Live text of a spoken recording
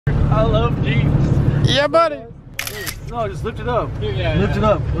I love Jeeps. Yeah, buddy. No, just lift it up. Yeah, lift it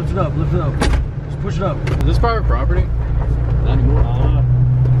up. Lift it up. Lift it up. Just push it up. Is this private property? Not anymore.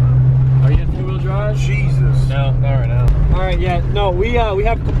 Are you in four-wheel drive? Jesus. No, not right now. All right, yeah, no, we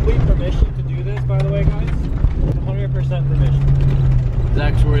have complete permission to do this, by the way, guys. 100% permission.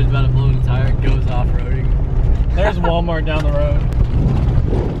 Zach's worried about a blown tire, goes off-roading. There's Walmart down the road.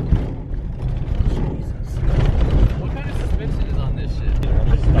 What kind of suspension is on this shit?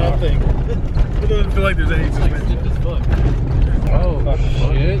 Nothing. It doesn't feel like there's any It's like suspension. stiff as fuck. Oh,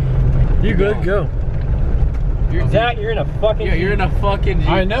 shit. You good? Go. Zach, you're in a fucking Yeah, you're in a fucking Jeep.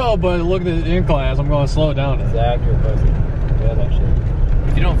 I know, but look at the incline, so I'm going to slow it down. Zach, you're a pussy. Yeah, that shit.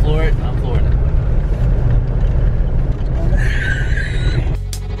 If you don't floor it, I'm flooring it.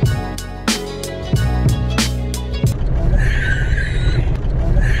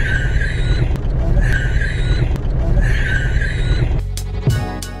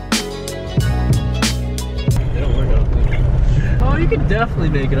 Oh, you can definitely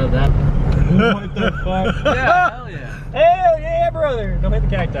make it up that. What the fuck? Yeah, hell yeah. Hell yeah, brother! Don't hit the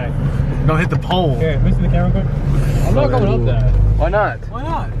cacti. Don't hit the pole. Here, listen to the camera quick. I'm not coming up that. Why not? Why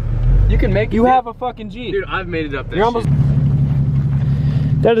not? You can make it. You have a fucking Jeep. Dude, I've made it up there. You're almost.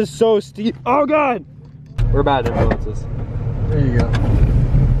 That is so steep. Oh god! We're bad influences. There you go.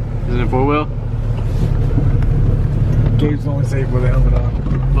 Is it a four-wheel? Gabe's only safe with a helmet on.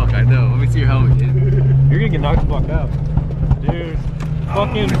 Fuck, I know. Let me see your helmet, kid. You're gonna get knocked the fuck out. Dude.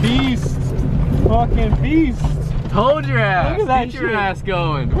 Fucking beast. Fucking beast. Told your ass. Look at that Get your shit. ass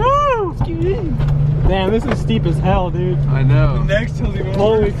going. Woo! Damn, this is steep as hell, dude. I know. Next hill's even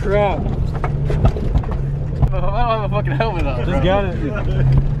Holy crap. I don't have a fucking helmet on. Just got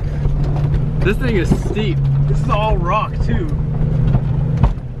it. This thing is steep. This is all rock too.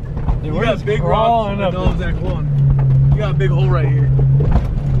 Dude, You we're got just big rocks crawling on up the Novak one. You got a big hole right here.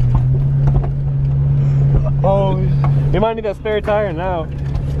 Oh, you might need that spare tire now.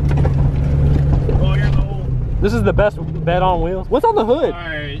 Oh, you're in the hole. This is the best bed on wheels. What's on the hood?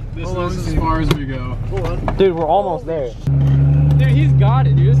 Alright, this Hold on, is let's as see. far as we go. Hold on. Dude, we're almost there. Dude, he's got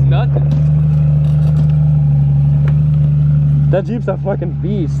it, dude. It's nothing. That Jeep's a fucking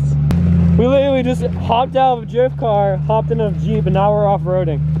beast. We literally just hopped out of a drift car, hopped in a Jeep, and now we're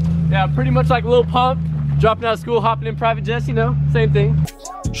off-roading. Yeah, pretty much like Lil Pump. Dropping out of school, hopping in private jets, you know? Same thing.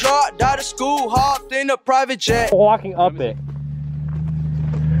 Dropped out of school, hopped in a private jet. Walking up it.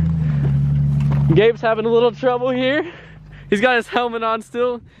 Gabe's having a little trouble here. He's got his helmet on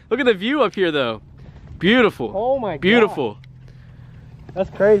still. Look at the view up here though. Beautiful. Oh my god. Beautiful. That's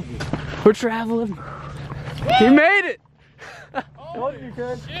crazy. We're traveling. He made it. Told you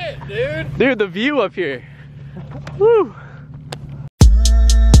could. Shit, dude. Dude, the view up here. Woo.